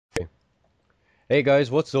Hey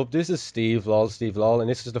guys, what's up? This is Steve Lol, and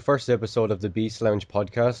this is the first episode of the BeastLounge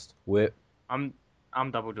Podcast with I'm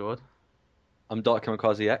I'm Double Jord. I'm Dark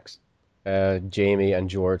Kamikaze X. Jamie and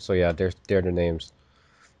Jord. So yeah, they're the names.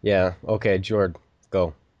 Yeah, okay, Jord,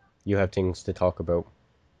 go. You have things to talk about.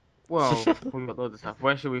 Well, we got loads of stuff.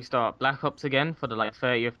 Where should we start? Black Ops again for the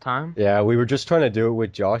 30th time? Yeah, we were just trying to do it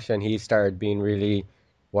with Josh, and he started being really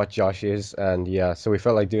what Josh is, and yeah, so we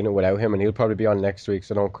felt like doing it without him, and he'll probably be on next week,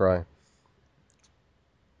 so don't cry.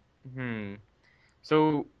 Hmm.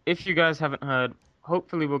 So if you guys haven't heard,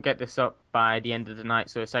 hopefully we'll get this up by the end of the night.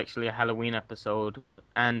 So it's actually a Halloween episode,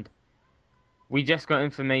 and we just got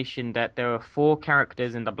information that there are four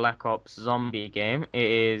characters in the Black Ops zombie game. It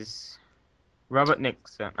is Robert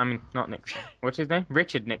Nixon. I mean, not Nixon. What's his name?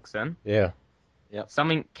 Richard Nixon. Yeah, Yep.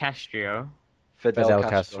 Something Castro. Fidel Castro.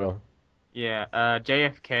 Castro. Yeah.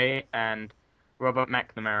 JFK and Robert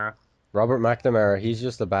McNamara. Robert McNamara, he's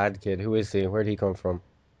just a bad kid. Who is he? Where'd he come from?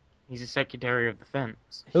 He's a Secretary of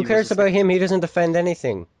Defense. Who He was cares a about him? He doesn't defend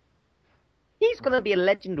anything. He's gonna be a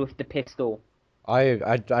legend with the pistol.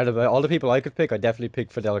 Out of all the people I could pick, I'd definitely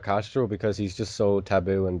pick Fidel Castro because he's just so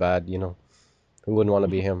taboo and bad, you know. Who wouldn't want to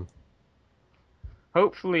be him?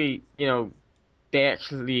 Hopefully, they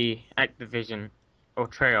actually, Activision or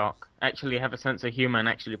Treyarch, actually have a sense of humor and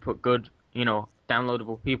actually put good,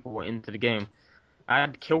 downloadable people into the game.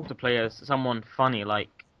 I'd kill to play as someone funny like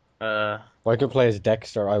If I could play as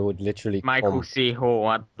Dexter, I would literally Michael C. Hall.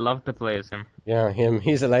 I'd love to play as him. Yeah, him.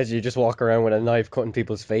 He's a legend. You just walk around with a knife, cutting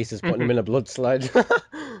people's faces, putting them in a blood slide.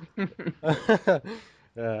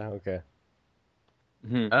 Yeah, okay.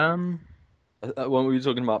 Mhm. Um, When we were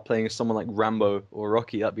talking about playing as someone like Rambo or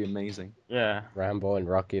Rocky, that'd be amazing. yeah, Rambo and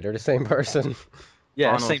Rocky, they're the same person. Yeah,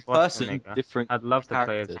 Arnold same person, Schwarzenegger. different I'd love to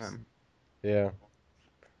play as characters. him. Yeah.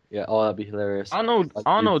 Yeah, oh, that'd be hilarious. Arnold, Like,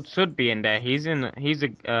 Arnold should be in there. He's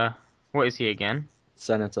what is he again?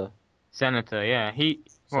 Senator. Senator, yeah. So He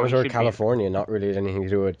sure should be. California, not really anything to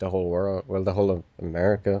do with the whole world. Well, the whole of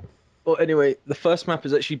America. Well, anyway, the first map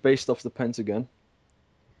is actually based off the Pentagon.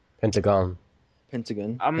 Pentagon.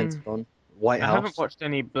 Pentagon. White I House. haven't watched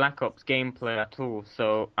any Black Ops gameplay at all,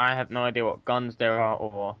 so I have no idea what guns there are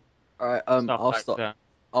or Alright, stuff I'll like start. that.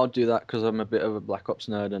 I'll do that because I'm a bit of a Black Ops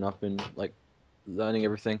nerd and I've been like learning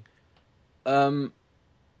everything. Um,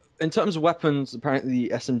 in terms of weapons, apparently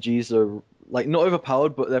the SMGs are like not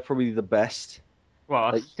overpowered, but they're probably the best. Well,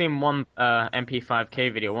 I've Like- seen one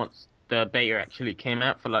MP5K video once the beta actually came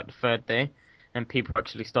out for like the third day, and people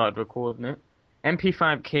actually started recording it.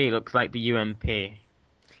 MP5K looks like the UMP,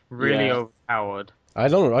 really Yeah. overpowered. I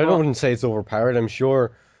Well- wouldn't say it's overpowered. I'm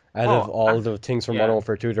sure out of Oh, all the things from yeah. Modern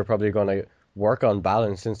Warfare 2, they're probably gonna work on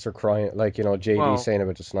balance since they're crying, like, you know, JD Well- saying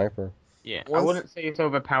about the sniper. Yeah, I Once- wouldn't say it's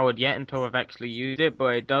overpowered yet until I've actually used it,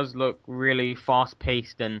 but it does look really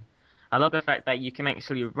fast-paced, and I love the fact that you can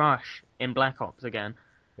actually rush in Black Ops again.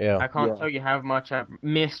 Yeah. I can't Yeah. tell you how much I've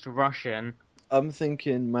missed rushing. I'm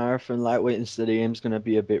thinking Marathon, Lightweight, and Steady Aim's gonna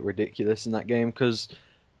be a bit ridiculous in that game because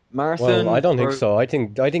Marathon. Well, I don't think or- so. I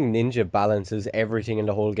think Ninja balances everything in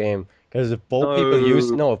the whole game. Because if both people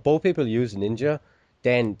use Ninja,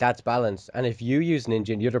 then that's balanced. And if you use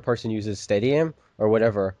Ninja and the other person uses Steady Aim or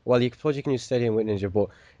whatever, well, you suppose you can use Steady Aim with Ninja. But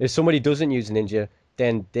if somebody doesn't use Ninja,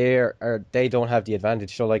 then they don't have the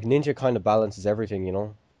advantage. So like Ninja kind of balances everything, you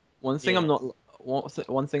know. One thing Yeah. I'm not.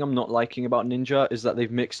 One thing I'm not liking about Ninja is that they've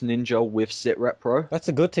mixed Ninja with Sitrep Pro. That's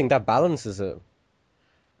a good thing. That balances it.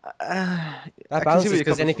 I That can see balances where you're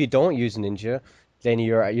because then coming if you don't use Ninja, then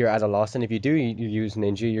you're at a loss. And if you do use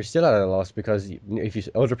Ninja, you're still at a loss because if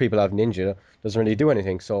other people have Ninja, doesn't really do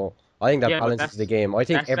anything. So I think that Yeah, but balances the that's- game. I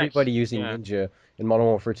think that's everybody actually- using yeah. Ninja in Modern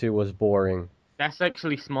Warfare 2 was boring. That's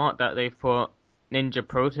actually smart that they've put Ninja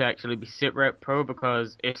Pro to actually be Sitrep Pro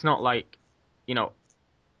because it's not like,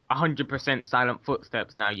 100% silent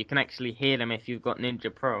footsteps now. You can actually hear them if you've got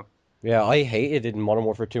Ninja Pro. Yeah, I hated it in Modern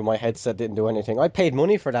Warfare 2. My headset didn't do anything. I paid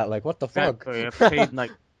money for that. Like, what the fuck? Exactly.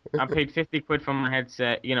 I paid 50 quid for my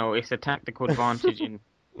headset. It's a tactical advantage in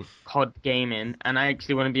COD gaming, and I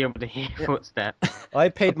actually want to be able to hear footsteps. I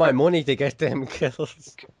paid my money to get them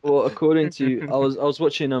kills. Well, according to I was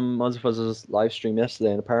watching Muzzafuzz's live stream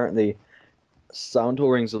yesterday, and apparently, sound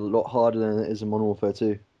touring's a lot harder than it is in Modern Warfare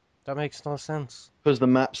 2 That makes no sense. because the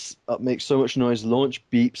maps make so much noise. Launch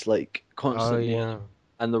beeps like Oh constantly, yeah.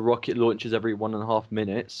 and the rocket launches every 1.5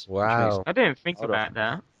 minutes. which makes- Wow. I didn't think Hold on. about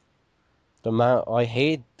that. I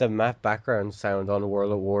hate the map background sound on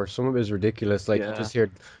World at War. Some of it is ridiculous. Like you Yeah. just hear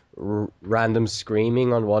random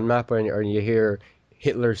screaming on one map, or you hear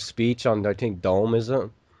Hitler's speech on I think Dome, is it?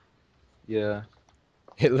 Yeah.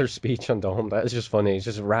 Hitler's speech on Dome. That is just funny. It's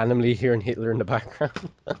just randomly hearing Hitler in the background.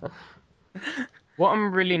 What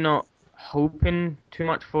I'm really not hoping too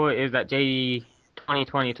much for is that JD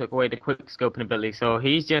 2020 took away the quick scoping ability, so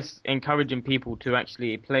he's just encouraging people to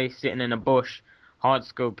actually play sitting in a bush, hard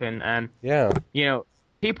scoping, and Yeah.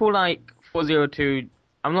 people like 402.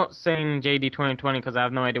 I'm not saying JD 2020 because I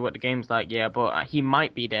have no idea what the game's like, yeah, but he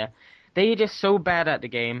might be there. They're just so bad at the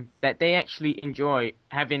game that they actually enjoy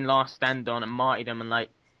having last stand on and martyrdom, and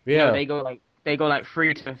Yeah. they go like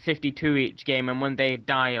 3 to 52 each game, and when they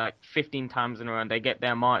die like 15 times in a row, and they get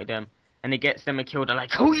their martyrdom, and it gets them a kill, they're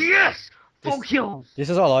like, oh yes, This- 4 kills. This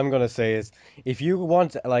is all I'm gonna say is if you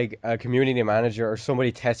want like a community manager or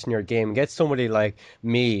somebody testing your game, get somebody like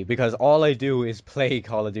me because all I do is play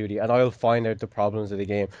Call of Duty and I'll find out the problems of the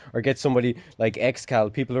game. Or get somebody like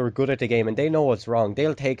XCal, people who are good at the game and they know what's wrong.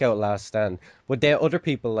 They'll take out Last Stand. But there are other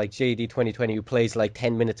people like JD 2020 who plays like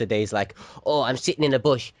 10 minutes a day is like, oh, I'm sitting in a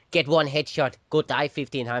bush, get one headshot, go die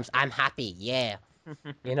 15 times, I'm happy, yeah.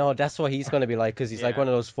 That's what he's going to be like because he's like Yeah. one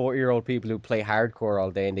of those 40-year-old people who play hardcore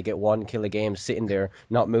all day and they get one kill a game sitting there,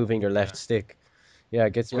 not moving their left stick. Yeah,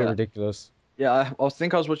 it gets a bit Yeah. ridiculous. Yeah, I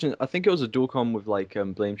was watching. I think it was a dual com with like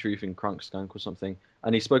Blame Truth and Crunk Skunk or something,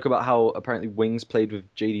 and he spoke about how apparently Wings played with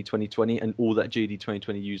JD 2020, and all that JD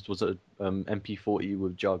 2020 used was a MP40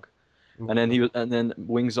 with Jug, and then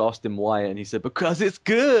Wings asked him why, and he said because it's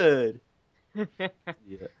good.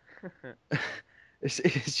 Yeah,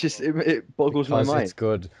 it's just it boggles my Because mind. it's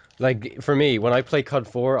good. Like, for me, when I play COD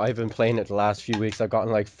 4, I've been playing it the last few weeks. I've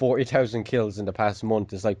gotten like 40,000 kills in the past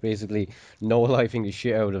month. It's like basically no lifing the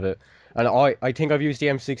shit out of it. And I think I've used the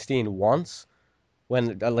M16 once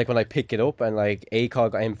when I pick it up and like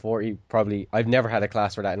ACOG M40 probably I've never had a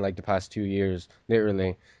class for that in like the past 2 years,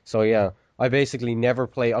 literally. So yeah, I basically never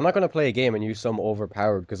play. I'm not gonna play a game and use some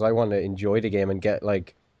overpowered because I want to enjoy the game and get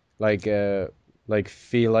like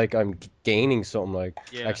feel like I'm gaining something like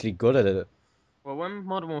Yeah. actually good at it. Well, when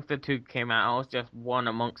Modern Warfare 2 came out, I was just one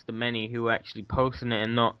amongst the many who were actually posting it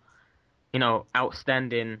and not,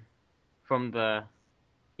 outstanding from the,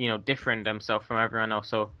 different themselves from everyone else.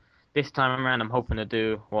 So this time around, I'm hoping to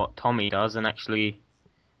do what Tommy does and actually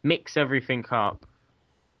mix everything up.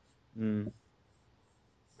 Mm,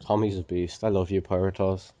 Tommy's a beast. I love you,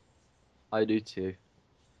 Pyrotos. I do too.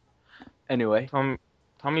 Anyway,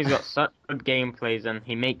 Tommy's got such good gameplays and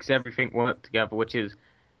he makes everything work together, which is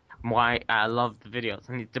why I love the videos.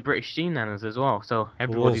 And he's the British G-Nanners as well, so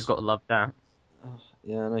everybody's Yes. got to love that.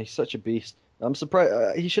 yeah, no, he's such a beast. I'm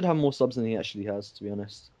surprised he should have more subs than he actually has, to be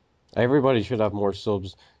honest. Everybody should have more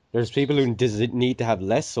subs. There's people who need to have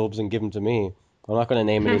less subs and give them to me. I'm not gonna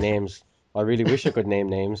name any names. I really wish I could name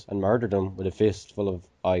names and murder them with a fist full of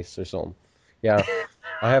ice or something. Yeah,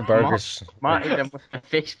 I have burgers. Marty them with a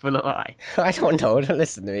fish full of eye. I don't know. Don't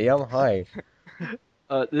listen to me. I'm high.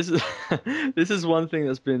 This is this is one thing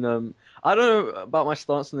that's been I don't know about my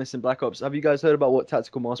stance on this in Black Ops. Have you guys heard about what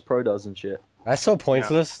Tactical Mars Pro does and shit? That's so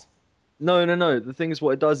pointless. No. The thing is,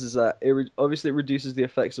 what it does is that obviously it reduces the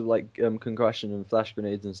effects of like concussion and flash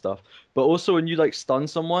grenades and stuff. But also when you like stun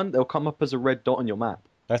someone, they'll come up as a red dot on your map.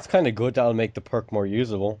 That's kind of good. That'll make the perk more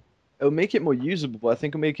usable. It'll make it more usable, but I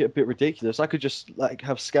think it'll make it a bit ridiculous. I could just like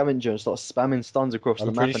have Scavenger and start spamming stuns across the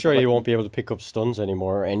I'm map. pretty sure you won't be able to pick up stuns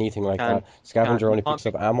anymore or anything like Can. that. Scavenger Can. only picks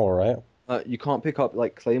up ammo, right? You can't pick up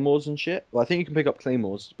like claymores and shit. Well, I think you can pick up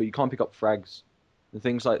claymores, but you can't pick up frags and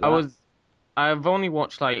things like that. I've only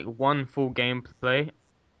watched like one full gameplay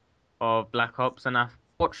of Black Ops, and I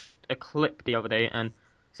watched a clip the other day, and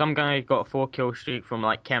some guy got a 4-kill streak from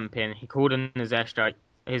like camping. He called in his airstrike,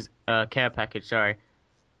 his care package. Sorry,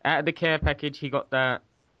 at the care package he got that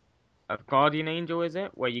Guardian Angel, is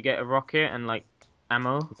it? Where you get a rocket and like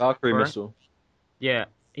ammo. Valkyrie for it? missile. Yeah,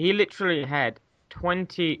 he literally had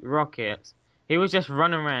 20 rockets. He was just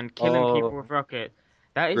running around killing people with rockets.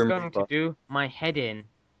 That is Grim going to Reaper. do my head in.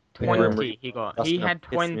 Yeah. 20 he got. That's He gonna had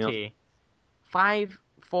piss me off. 20. 5,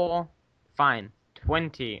 4, fine.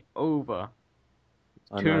 20 over.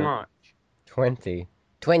 I Too know. much. 20.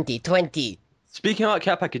 20. Speaking about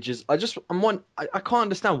care packages, I can't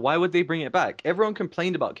understand why would they bring it back. Everyone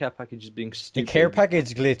complained about care packages being The stupid. care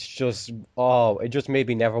package glitch it just made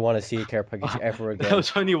me never want to see a care package ever There again.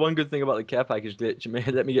 was only one good thing about the care package glitch.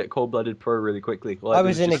 It let me get cold-blooded pro really quickly. All I did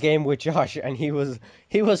was in a just- game with Josh, and he was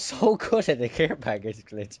so good at the care package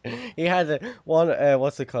glitch. He had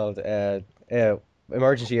what's it called?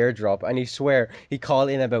 Emergency airdrop, and he called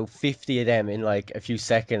in about 50 of them in like a few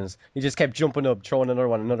seconds. He just kept jumping up, throwing another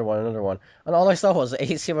one, and all I saw was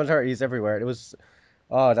AC-130s everywhere. It was,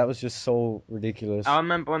 that was just so ridiculous. I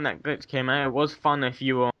remember when that glitch came out, it was fun if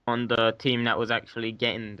you were on the team that was actually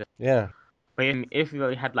getting the... Yeah. But if you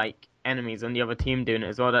had like enemies on the other team doing it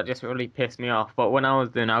as well, that just really pissed me off. But when I was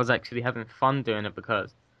doing it, I was actually having fun doing it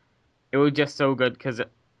because it was just so good. Because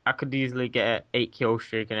I could easily get an 8 kill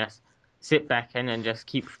streak and just sit back in and just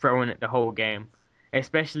keep throwing it the whole game.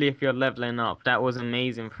 Especially if you're leveling up. That was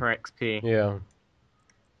amazing for XP. Yeah.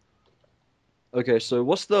 Okay, so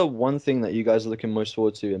what's the one thing that you guys are looking most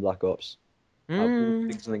forward to in Black Ops? Out of all the Mm,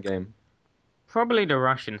 things in the game. probably the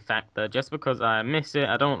Russian factor, just because I miss it.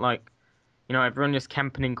 I don't like, everyone just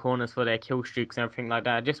camping in corners for their kill streaks and everything like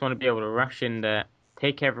that. I just want to be able to rush in there,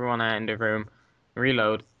 take everyone out in the room,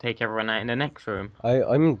 reload, take everyone out in the next room.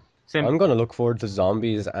 I'm Simple. gonna look forward to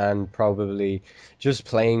zombies and probably just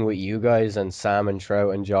playing with you guys and Sam and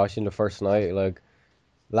Trout and Josh in the first night. Like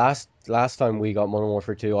last time we got Modern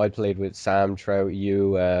Warfare 2, I played with Sam, Trout,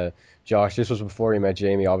 you, Josh. This was before you met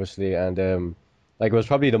Jamie, obviously, and like it was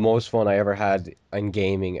probably the most fun I ever had in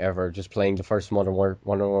gaming ever. Just playing the first Modern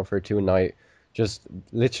Warfare 2 night. Just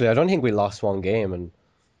literally, I don't think we lost one game, and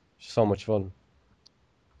so much fun.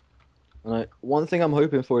 And one thing I'm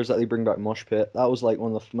hoping for is that they bring back Mosh Pit. That was like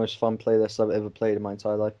one of the most fun playlists I've ever played in my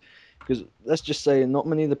entire life. Because let's just say, not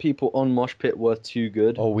many of the people on Mosh Pit were too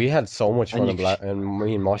good. Oh, we had so much And fun you in Black, and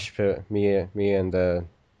me and Mosh Pit, me and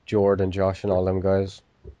Jordan, Josh, and all them guys.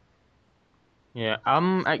 Yeah,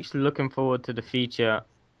 I'm actually looking forward to the feature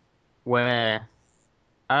where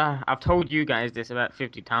I've told you guys this about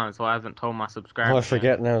 50 times, so I haven't told my Oh, subscribers. I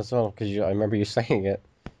forget now as well, because I remember you saying it.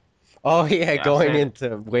 Oh yeah, Yeah, I've going said it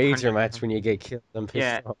into wager 100 match when you get killed and pissed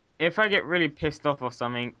Yeah, off. if I get really pissed off or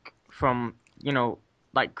something from,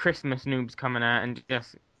 like Christmas noobs coming out and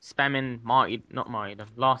just spamming not Marty,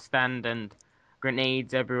 Last Stand and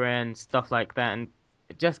grenades everywhere and stuff like that, and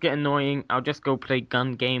it just get annoying, I'll just go play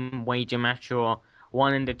gun game, wager match, or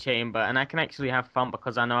one in the chamber, and I can actually have fun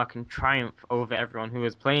because I know I can triumph over everyone who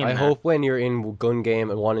is playing I that. hope when you're in gun game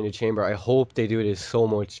and one in the chamber, I hope they do this so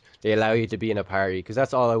much they allow you to be in a party, because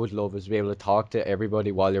that's all I would love is to be able to talk to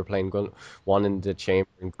everybody while you're playing gun one in the chamber.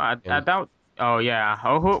 I doubt. Oh yeah,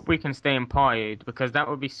 I hope we can stay in party because that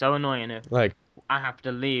would be so annoying if Like I have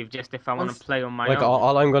to leave just if I want to play on my like own.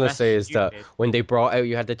 all I'm gonna That's say is that stupid. when they brought out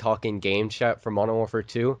you had to talk in game chat for Modern Warfare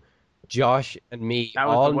 2, Josh and me, That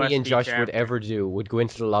was the all me worst and Josh feature would ever. ever do would go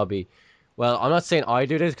into the lobby. Well, I'm not saying I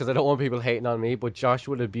do this because I don't want people hating on me, but Josh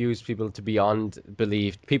would abuse people to beyond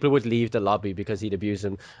belief. People would leave the lobby because he'd abuse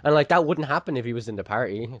them, and like that wouldn't happen if he was in the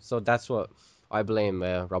party. So that's what I blame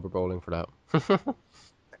Robert Bowling for that.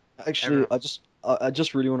 Actually, I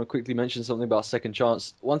just really want to quickly mention something about Second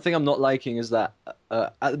Chance. One thing I'm not liking is that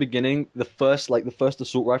at the beginning, the first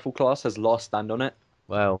assault rifle class has Last Stand on it,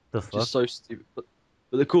 Wow, the which is fuck? so stupid. But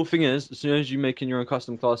the cool thing is, as soon as you make in your own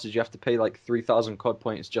custom classes, you have to pay like 3,000 COD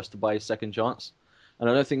points just to buy Second Chance, and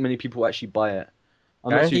I don't think many people actually buy it.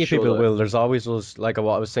 I'm not too Guarantee sure people though. will. There's always those, like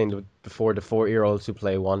what I was saying before, the 4-year-olds who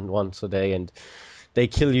play once a day and they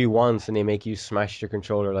kill you once and they make you smash your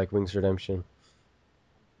controller like Wings Redemption.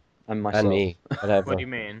 And And myself, me, What do whatever. you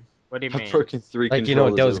mean? What do you I've mean? broken 3 Like,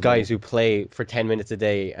 controllers those over my guys who play for 10 minutes a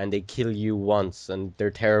day and they kill you once and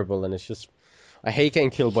they're terrible and it's just, I hate getting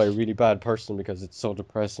killed by a really bad person because it's so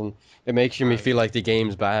depressing. It makes me feel like the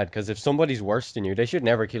game's bad because if somebody's worse than you, they should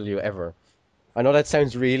never kill you ever. I know that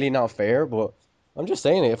sounds really not fair, but I'm just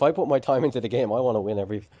saying it. If I put my time into the game, I want to win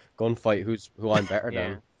every gunfight who I'm better Yeah,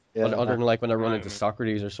 than. Yeah, Other than like when I I know run what into you mean.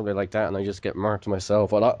 Socrates or something like that and I just get marked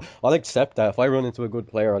myself. I'll accept that. If I run into a good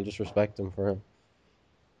player, I'll just respect him for him.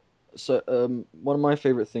 So, one of my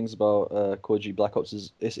favorite things about Call of Duty Black Ops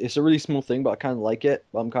is it's a really small thing, but I kind of like it.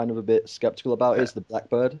 But I'm kind of a bit skeptical about it. It's the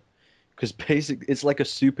Blackbird, because basically it's like a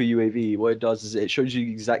super UAV. What it does is it shows you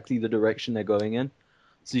exactly the direction they're going in,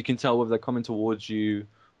 so you can tell whether they're coming towards you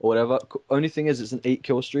or whatever. Only thing is, it's an 8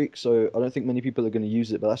 kill streak, so I don't think many people are going to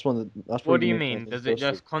use it. But that's What probably do you the main mean? point of Does the it kill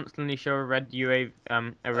streak. just constantly show a red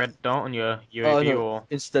dot on your Oh UAV no! or?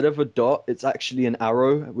 Instead of a dot, it's actually an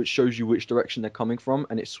arrow which shows you which direction they're coming from,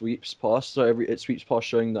 and it sweeps past. So it sweeps past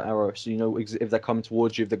showing the arrow, so you know if they're coming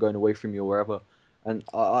towards you, if they're going away from you, or wherever. And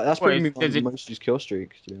that's What probably my does it most used kill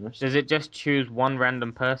streak, to be honest. does it just choose one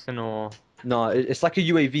random person or? No, it's like a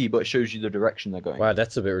UAV, but it shows you the direction they're going Wow, in.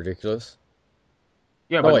 that's a bit ridiculous.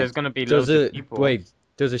 Yeah, No, but wait. there's gonna be loads of people.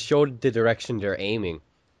 Does it show the direction they're aiming?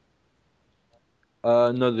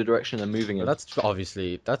 No, the direction they're moving Well,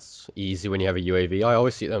 in. that's easy when you have a UAV. I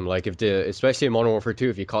always see them like especially in Modern Warfare 2,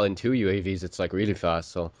 if you call in 2 UAVs, it's like really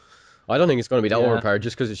fast. So I don't think it's going to be that Yeah. overpowered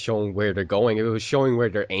just because it's showing where they're going. If it was showing where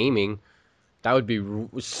they're aiming, that would be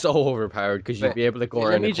so overpowered because you'd Wait, be able to go let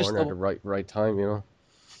around me the just corner at the right time, you know.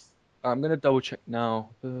 I'm gonna double check now.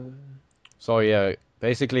 So yeah,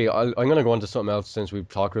 basically, I'm gonna go on to something else since we've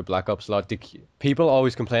talked about Black Ops a lot. People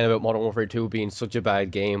always complain about Modern Warfare 2 being such a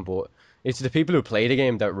bad game, but it's the people who play the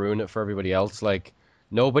game that ruin it for everybody else. Like,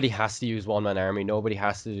 nobody has to use one-man army, nobody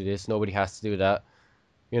has to do this, nobody has to do that.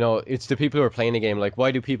 You know, it's the people who are playing the game. Like,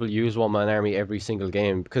 why do people use one-man army every single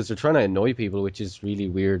game? Because they're trying to annoy people, which is really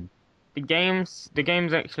weird. The game's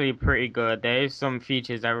actually pretty good. There is some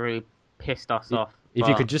features that really pissed us off, If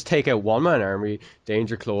you could but just take out one-man army,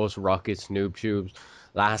 Danger Close, Rockets, Noob Tubes,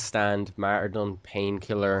 Last Stand, Martyrdom,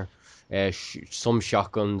 Painkiller, some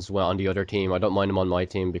shotguns on the other team. I don't mind them on my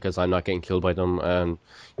team because I'm not getting killed by them. And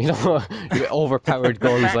you know, overpowered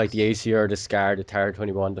guns like the ACR, the SCAR, the TAR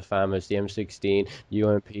 21, the FAMAS, the M16, the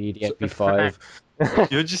UMP, the MP5.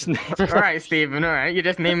 You're just all right, Stephen. All right, you're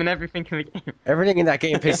just naming everything in the game. Everything in that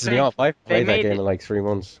game pisses me off. I've They played that made game it. in like 3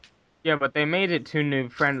 months. Yeah, but they made it too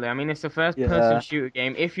noob friendly. I mean, it's a first-person Yeah. shooter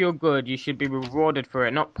game. If you're good, you should be rewarded for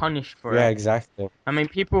it, not punished for Yeah, it. exactly. I mean,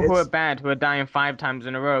 people who are It's- bad, who are dying 5 times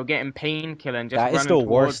in a row, getting painkiller and just That is running the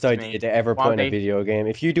worst towards idea me to ever while put in a they video game.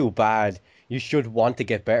 If you do bad, you should want to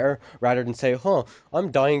get better rather than say, "Huh, I'm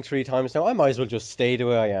dying 3 times now. I might as well just stay the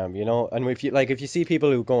way I am," you know? And if you see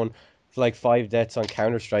people who going for like 5 deaths on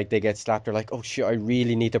Counter-Strike, they get slapped. They're like, "Oh shit, I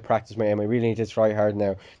really need to practice my aim. I really need to try hard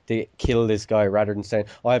now to kill this guy," rather than saying,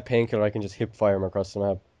 "Oh, I have painkiller. I can just hip fire him across the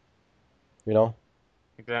map." You know?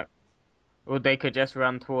 Exactly. Or they could just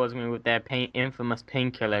run towards me with their infamous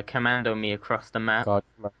painkiller, commando me across the map, God,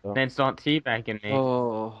 Commando. then start teabagging me.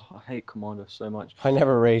 Oh, I hate Commando so much. I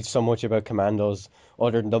never raged so much about Commandos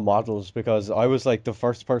other than the models because I was like the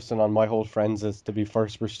first person on my whole friends list to be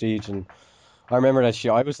first prestige, and I remember that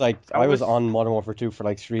shit. I was on Modern Warfare 2 for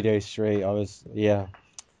like 3 days straight. Yeah,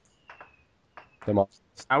 the most.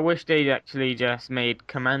 I wish they actually just made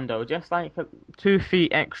commando just like 2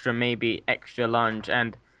 feet extra, maybe extra lunge.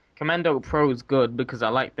 And commando pro is good because I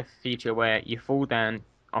like the feature where you fall down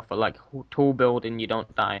off a like tall building, you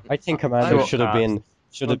don't die. I think Commando I- should have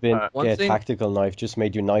been One yeah, thing- tactical knife, just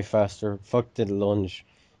made you knife faster. Fuck the lunge.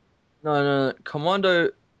 No. Commando,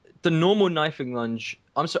 the normal knifing lunge.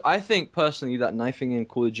 I think personally that knifing in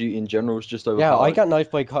Call of Duty in general is just Yeah, overpowered. I got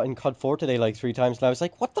knifed by in COD 4 today like 3 times, and I was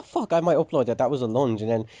like, what the fuck? I might upload that. That was a lunge,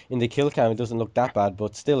 and then in the kill cam it doesn't look that bad,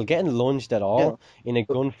 but still, getting lunged at all in a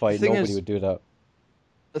But gunfight, thing nobody is- would do that.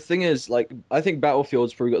 The thing is, like, I think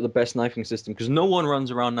Battlefield's probably got the best knifing system because no one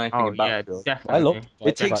runs around knifing Oh in yeah, Battlefield. definitely. I love It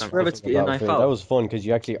takes Definitely. forever to get your knife Battlefield. That out. was fun because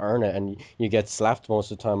you actually earn it and you get slapped most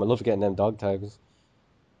of the time. I love getting them dog tags.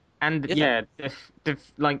 And Yeah. yeah,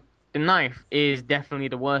 the knife is definitely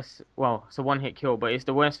the worst. Well, it's a one-hit kill, but it's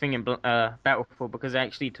the worst thing in Battlefield because it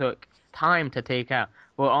actually took time to take out.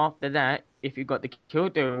 But after that, if you got the kill,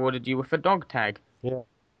 they rewarded you with a dog tag. Yeah.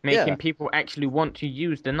 Making Yeah. people actually want to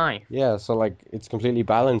use the knife. Yeah, so like it's completely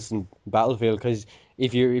balanced in Battlefield because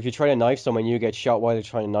if you try to knife someone, you get shot while you're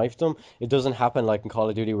trying to knife them. It doesn't happen like in Call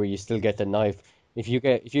of Duty where you still get the knife. If you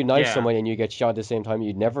knife Yeah. someone and you get shot at the same time,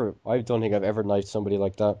 I don't think I've ever knifed somebody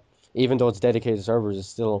like that. Even though it's dedicated servers,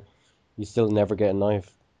 you still never get a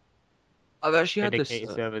knife. I've actually had Dedicated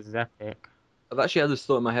this. servers is epic. I've actually had this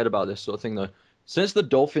thought in my head about this sort of thing though. Since the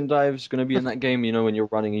dolphin dive is going to be in that game, you know, when you're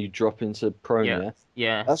running and you drop into prone, Yeah.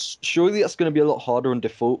 yeah. Yeah. Surely that's going to be a lot harder on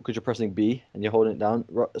default because you're pressing B and you're holding it down.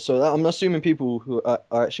 So I'm assuming people who are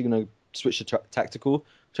actually going to switch to tactical,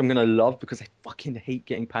 which I'm going to love because I fucking hate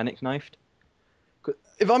getting panic knifed. 'Cause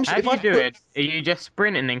How do you do it? Are you just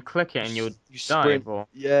sprinting and click it and you'll you dive? sprint. Or...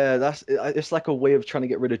 Yeah, it's like a way of trying to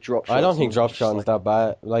get rid of drop shots. I don't think and drop it's just shotting's that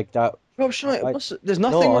bad. Like that. drop shot. I- There's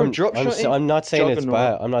nothing No, wrong I'm with drop shotting. I'm not saying it's Juggernaut.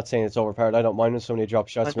 bad. I'm not saying it's overpowered. I don't mind when somebody drop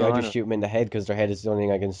shots me. I I know. just shoot them in the head because their head is the only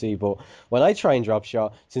thing I can see. But when I try and drop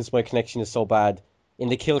shot, since my connection is so bad, in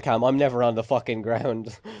the kill cam, I'm never on the fucking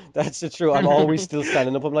ground. That's the truth. I'm always still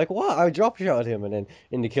standing up. I'm like, what? I drop shot him, and then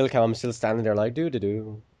in the kill cam, I'm still standing there like,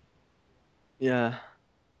 do. Yeah.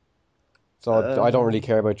 So I don't really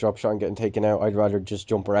care about drop shot and getting taken out. I'd rather just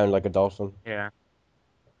jump around like a dolphin. Yeah.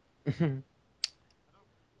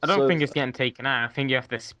 I don't So- think it's getting taken out. I think you have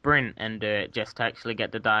to sprint and do it just to actually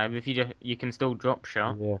get the dive. If you can still drop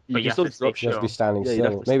shot. Yeah, You But can you still have to drop stay you have to be sure. standing Yeah, you'd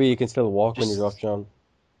have still. to- Maybe you can still walk when you Just- drop shot.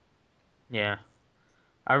 Yeah.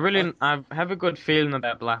 I have a good feeling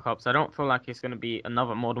about Black Ops. I don't feel like it's going to be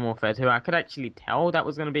another Modern Warfare 2. I could actually tell that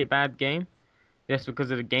was going to be a bad game just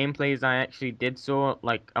because of the gameplays I actually did saw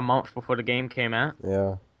like a month before the game came out.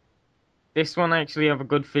 Yeah. This one I actually have a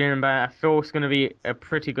good feeling about. I feel it's going to be a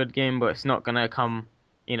pretty good game, but it's not going to come,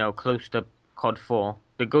 close to COD 4.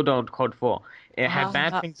 The good old COD 4. It had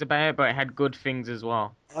bad things about it, but it had good things as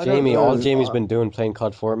well. I don't Jamie, know. all Jamie's been doing playing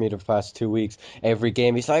COD 4 with me the past 2 weeks. Every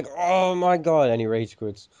game he's like, oh my god, and he rage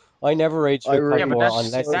quits. I never rage I quit rage COD but 4 that's-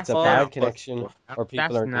 unless that's it's a now. bad connection or people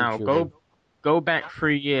That's are now. shooting. Go back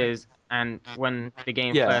 3 years, and when the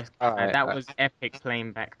game Yeah, first came out, alright, that was epic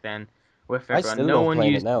playing back then with I everyone. still No love one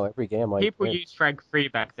playing used it now. Every game I people play. used Frag 3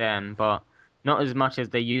 back then, but Not as much as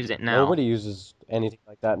they use it now. Nobody uses anything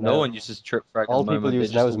like that now. No one uses trip frag at All the people moment.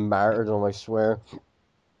 use now is martyrdom, I swear.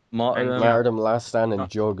 Martyrdom. Martyrdom, last stand, and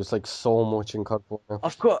jug. It's like so much in COD 4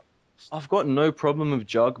 now. I've got no problem with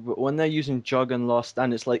Jug, but when they're using Jug and Last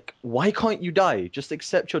Stand, it's like, why can't you die? Just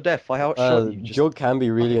accept your death. I outshot you. Jug can be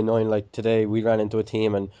really annoying. Like today, we ran into a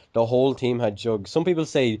team and the whole team had Jug. Some people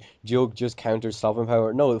say Jug just counters stopping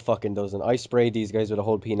power. No, it fucking doesn't. I sprayed these guys with a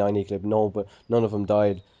whole P90 clip. No, but none of them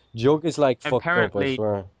died. Jug is like fucked up, I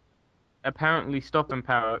swear. Apparently, stopping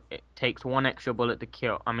power it takes one extra bullet to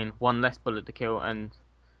kill. I mean, one less bullet to kill, and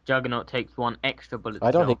Juggernaut takes one extra bullet to kill.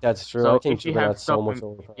 I don't think that's true. So I think if you have Juggernaut's so much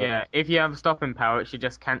overpowered. Yeah, if you have stopping power, it should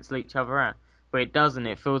just cancel each other out. But it doesn't.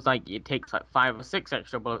 It feels like it takes like 5 or 6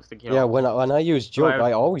 extra bullets to kill. Yeah, when I use Jug,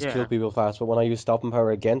 I always yeah. kill people fast, but when I use stopping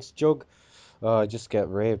power against Jug, I just get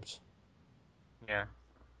raped. Yeah.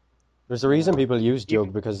 There's a reason people use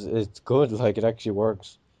Jug, because it's good, like, it actually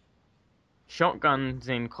works. Shotguns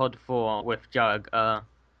in COD 4 with Jug are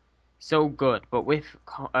so good, but with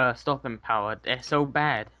stopping power, they're so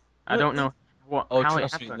bad. I don't know how it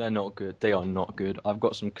trust me, happened. they're not good. They are not good. I've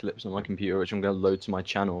got some clips on my computer which I'm going to load to my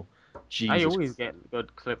channel. Jesus. I always get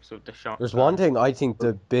good clips with the shotgun. There's one thing I think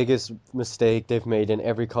the biggest mistake they've made in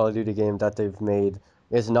every Call of Duty game that they've made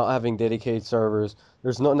is not having dedicated servers.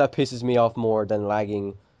 There's nothing that pisses me off more than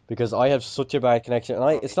lagging, because I have such a bad connection.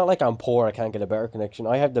 And it's not like I'm poor, I can't get a better connection.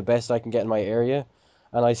 I have the best I can get in my area,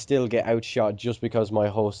 and I still get outshot just because my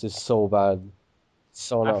host is so bad.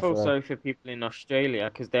 So I feel sorry for people in Australia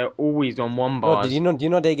because they're always on one bars. No, do you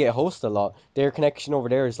know they get host a lot? Their connection over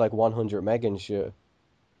there is like 100 meg and shit.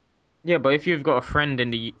 Yeah, but if you've got a friend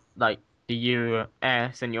in the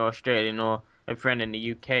US and you're Australian, or a friend in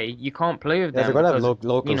the UK, you can't play with them. They're gonna have because,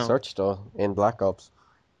 local search though in Black Ops.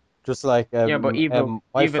 Just like but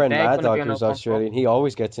my friend Mad Dog, be who's Australian, he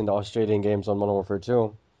always gets into Australian games on Modern Warfare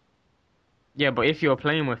 2. Yeah, but if you're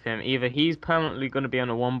playing with him, either he's permanently going to be on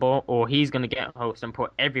a one bar, or he's going to get a host and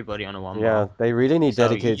put everybody on a one bar. Yeah, they really need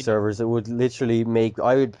dedicated servers. It would literally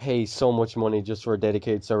I would pay so much money just for a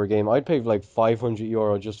dedicated server game. I'd pay like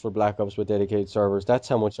 €500 just for Black Ops with dedicated servers. That's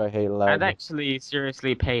how much I hate lag. I'd actually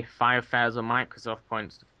seriously pay 5,000 Microsoft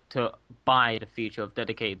points to buy the feature of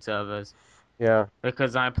dedicated servers. Yeah.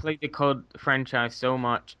 Because I played the COD franchise so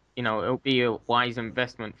much, it'll be a wise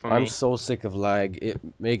investment for me. I'm so sick of lag. It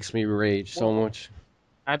makes me rage so much.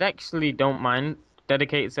 I'd actually don't mind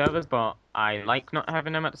dedicated servers, but I like not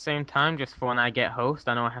having them at the same time, just for when I get host.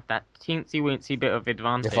 I know I have that teensy-weensy bit of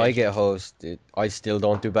advantage. If I get host, I still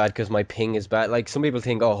don't do bad because my ping is bad. Like, some people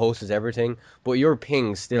think, oh, host is everything, but your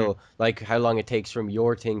ping still, like, how long it takes from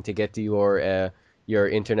your thing to get to your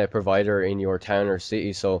internet provider in your town or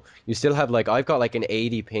city. So you still have, like, I've got like an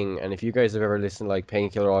 80 ping, and if you guys have ever listened to like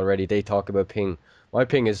Painkiller already, they talk about ping. My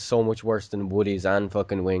ping is so much worse than Woody's and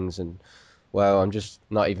fucking Wings, and wow, I'm just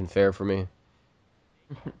not even fair for me.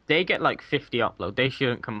 They get like 50 upload. They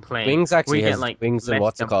shouldn't complain. Wings actually has like Wings and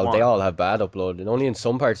what's it called? They all have bad upload, and only in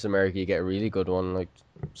some parts of America you get a really good one. Like,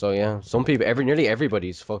 so yeah, some people, nearly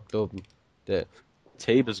everybody's fucked up.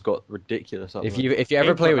 Tabe has got ridiculous upload. If you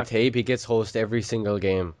ever play with Tabe, he gets host every single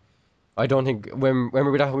game. I don't think when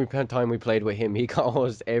that time we played with him, he got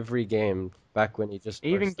host every game back when he just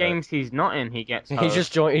even games he's not in, he gets host. He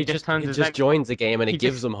just joins the game and it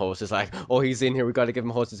gives him host. It's like, oh, he's in here, we got to give him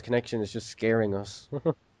host. His connection is just scaring us.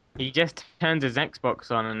 He just turns his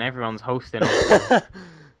Xbox on and everyone's hosting.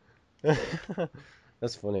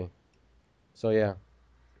 That's funny. So yeah.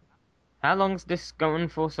 How long's this going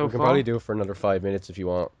for so far? We can probably do it for another 5 minutes if you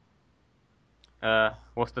want.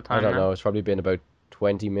 What's the time? I don't know. It's probably been about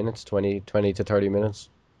 20 minutes, 20 to 30 minutes.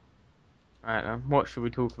 Alright then, what should we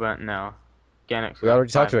talk about now? We already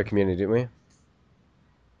talked about community, didn't we?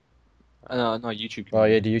 No, YouTube community. Oh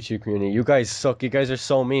yeah, the YouTube community. You guys suck. You guys are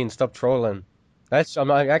so mean. Stop trolling.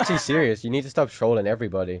 I'm actually serious. You need to stop trolling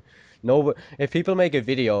everybody. No, if people make a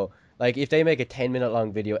video, like if they make a 10-minute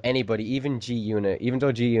long video, anybody, even G Unit, even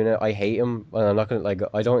though G Unit, I hate him, and I'm not gonna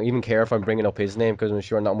I don't even care if I'm bringing up his name because I'm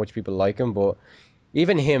sure not much people like him, but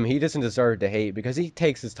even him, he doesn't deserve to hate because he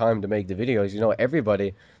takes his time to make the videos,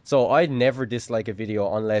 everybody. So I'd never dislike a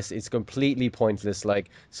video unless it's completely pointless, like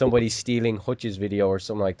somebody stealing Hutch's video or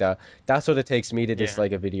something like that. That's what it takes me to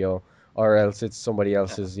dislike a video, or else it's somebody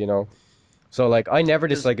else's, So like I never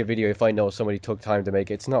dislike a video if I know somebody took time to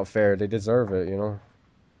make it. It's not fair. They deserve it,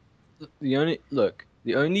 The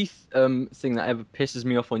only thing that ever pisses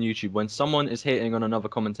me off on YouTube when someone is hating on another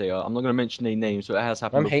commentator, I'm not going to mention any names, so it has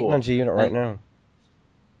happened before. I'm hating on G Unit right now.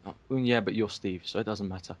 Oh, yeah, but you're Steve, so it doesn't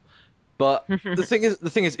matter. But the thing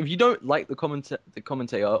is, if you don't like the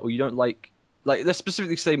commentator, or you don't like they're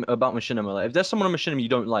specifically saying about Machinima, like if there's someone on Machinima you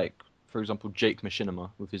don't like, for example, Jake Machinima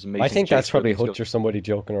with his amazing. I think Jake that's probably coding Hutch or skills. somebody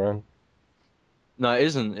joking around. No, it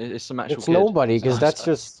isn't. It's some actual It's kid. nobody, because that's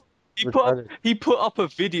just retarded. He put up a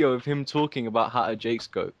video of him talking about how to Jake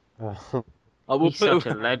scope. We'll He's such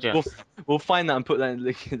a legend. we'll find that and put that in the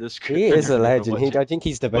link in the description. He is a if you wanna legend. watch it. I think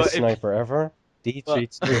he's the best But if- sniper ever. D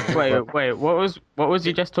treats too. Wait, what was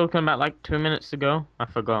you just talking about like 2 minutes ago? I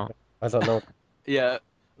forgot. I don't know. Yeah,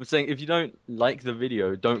 I'm saying if you don't like the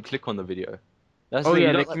video, don't click on the video. That's Oh the thing, yeah,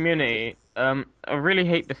 you the don't like- community. I really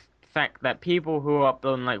hate the fact that people who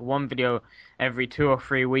upload like one video every 2 or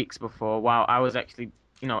 3 weeks before, while I was actually,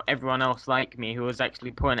 everyone else like me who was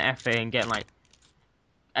actually putting effort and getting like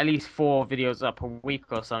at least 4 videos up a week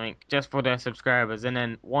or something just for their subscribers, and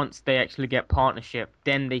then once they actually get partnership,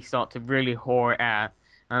 then they start to really whore it out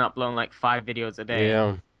and upload like 5 videos a day.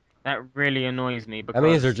 Yeah. That really annoys me I because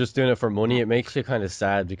mean, they're just doing it for money. It makes you kind of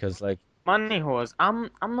sad because, like, money whores.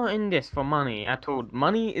 I'm not in this for money at all.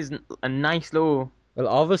 Money is a nice little. well,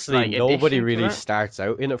 obviously Like, nobody addition to really it? starts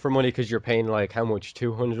out in it for money because you're paying like how much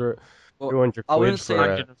 200 Well, 200 I quid wouldn't say for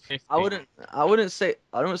like- it. 150.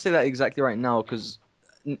 I don't say that exactly right now because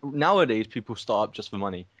nowadays people start up just for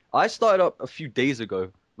money. I started up a few days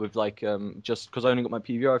ago with like just because I only got my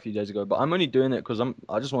PVR a few days ago, but I'm only doing it because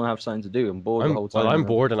I just want to have something to do. I'm bored the whole time. I'm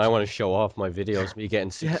bored and I want to show off my videos, me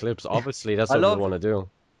getting 6 Yeah. clips. Obviously, that's I what love- we want to do.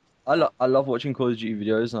 I love watching Call of Duty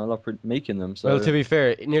videos and I love making them. So Well, to be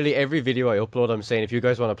fair, nearly every video I upload, I'm saying if you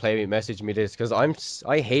guys want to play me, message me this because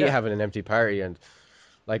I hate Yeah. having an empty party and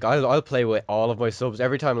like I'll play with all of my subs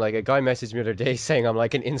every time. Like a guy messaged me the other day saying I'm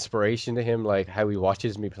like an inspiration to him, like how he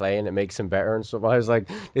watches me play and it makes him better and stuff. I was like,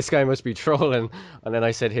 this guy must be trolling, and then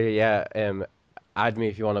I said, here, yeah, add me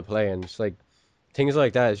if you want to play, and it's like things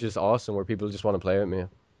like that is just awesome where people just want to play with me.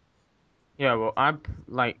 Yeah, well,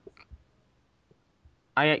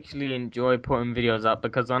 I actually enjoy putting videos up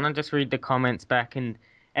because when I just read the comments back and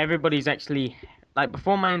everybody's actually like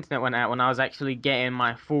before my internet went out, when I was actually getting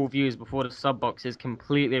my full views before the sub boxes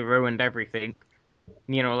completely ruined everything,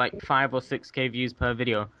 like 5 or 6K views per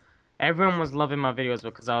video. Everyone was loving my videos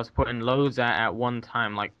because I was putting loads out at one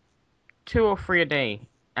time, like 2 or 3 a day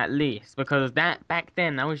at least, because that back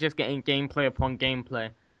then I was just getting gameplay upon gameplay,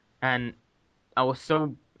 and I was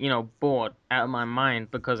so bored out of my mind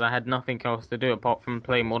because I had nothing else to do apart from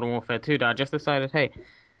play Modern Warfare 2 that I just decided, hey,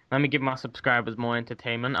 let me give my subscribers more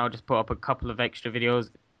entertainment. I'll just put up a couple of extra videos.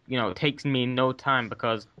 It takes me no time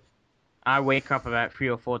because I wake up about 3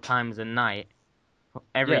 or 4 times a night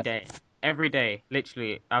every day. Every day,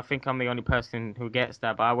 literally. I think I'm the only person who gets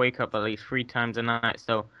that, but I wake up at least 3 times a night.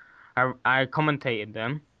 So I commentated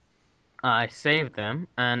them. I saved them,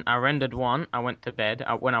 and I rendered one. I went to bed.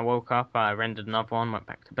 When I woke up, I rendered another one, went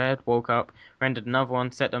back to bed, woke up, rendered another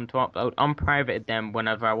one, set them to upload, unprivated them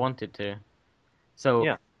whenever I wanted to. So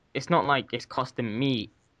Yeah. it's not like it's costing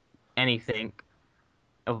me anything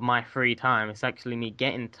of my free time. It's actually me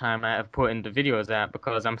getting time out of putting the videos out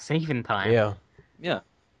because I'm saving time. Yeah.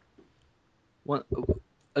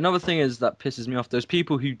 Another thing is that pisses me off. There's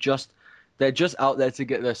people who they're just out there to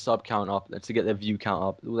get their sub count up, to get their view count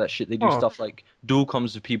up, all that shit. They do Oh. stuff like dual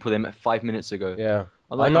comms with people they met 5 minutes ago. Yeah.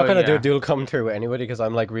 I'm like, I'm not oh, gonna do yeah. dual commentary with anybody because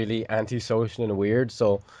I'm like really antisocial and weird.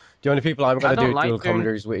 So the only people I'm gonna don't do like dual doing-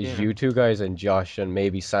 commentaries with is yeah. you two guys and Josh and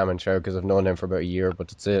maybe Sam and Trout because I've known them for about a year, but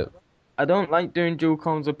that's it. I don't like doing dual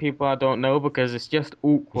comms with people I don't know because it's just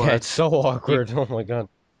awkward. Yeah, it's so awkward. Oh my god.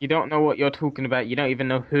 You don't know what you're talking about. You don't even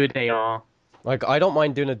know who they are. Like, I don't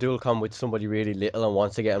mind doing a dual com with somebody really little and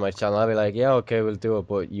wants to get on my channel. I'll be like, yeah, okay, we'll do it,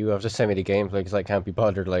 but you have to send me the gameplay because I can't be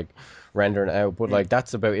bothered, like, rendering it out. But, like,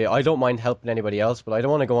 that's about it. I don't mind helping anybody else, but I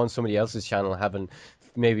don't want to go on somebody else's channel having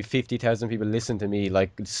maybe 50,000 people listen to me,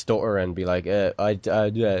 like, stutter and be like, I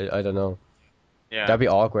don't know. Yeah. That'd be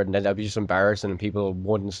awkward, and then that'd be just embarrassing, and people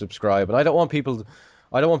wouldn't subscribe. And I don't want people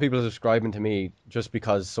subscribing to me just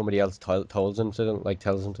because somebody else told them to, like,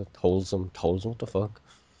 tells them, what the fuck?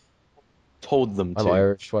 Told them I'm to.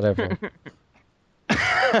 Irish, whatever.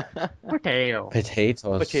 Potato.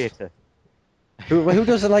 Potatoes. Potato. Who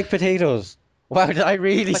doesn't like potatoes? Wow, I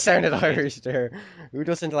really sounded Irish there. Who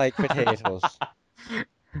doesn't like potatoes?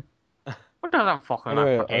 Who doesn't fucking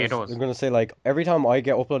Anyway, like potatoes? I'm gonna say, like, every time I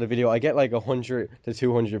get upload a video, I get like 100 to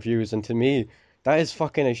 200 views, and to me, that is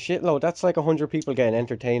fucking a shitload. That's like 100 people getting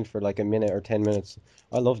entertained for like a minute or 10 minutes.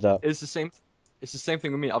 I love that. It's the same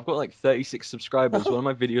thing with me. I've got like 36 subscribers. One of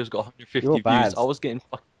my videos got 150 You're views. bad. I was getting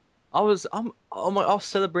I was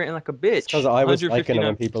celebrating like a bitch. Because I was liking it 159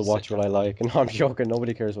 when people watch what I like, and I'm joking.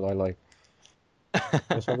 Nobody cares what I like.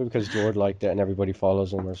 It's probably because George liked it and everybody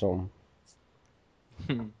follows him or something.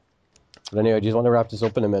 But anyway, do you want to wrap this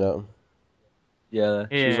up in a minute? Yeah.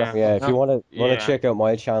 Yeah. Yeah, if you want to Yeah. check out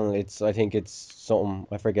my channel, I think it's something,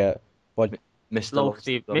 I forget. But Mr. Low Low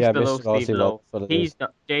Steve, Low. yeah, Mr. Low Mr. Low Steve Steve Low. that's what it He's is.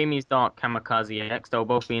 Jamie's Dark Kamikaze X. They'll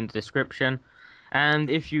both be in the description. And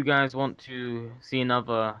if you guys want to see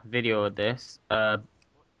another video of this,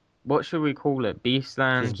 what should we call it? Just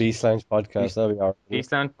BeastLounge. BeastLounge Podcast. That'll be alright.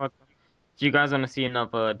 BeastLounge podcast. If you guys want to see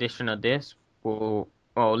another edition of this, well,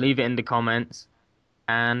 leave it in the comments,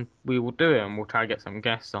 and we will do it, and we'll try to get some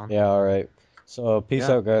guests on. Yeah, alright. So peace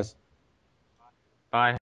Yeah. out, guys. Bye.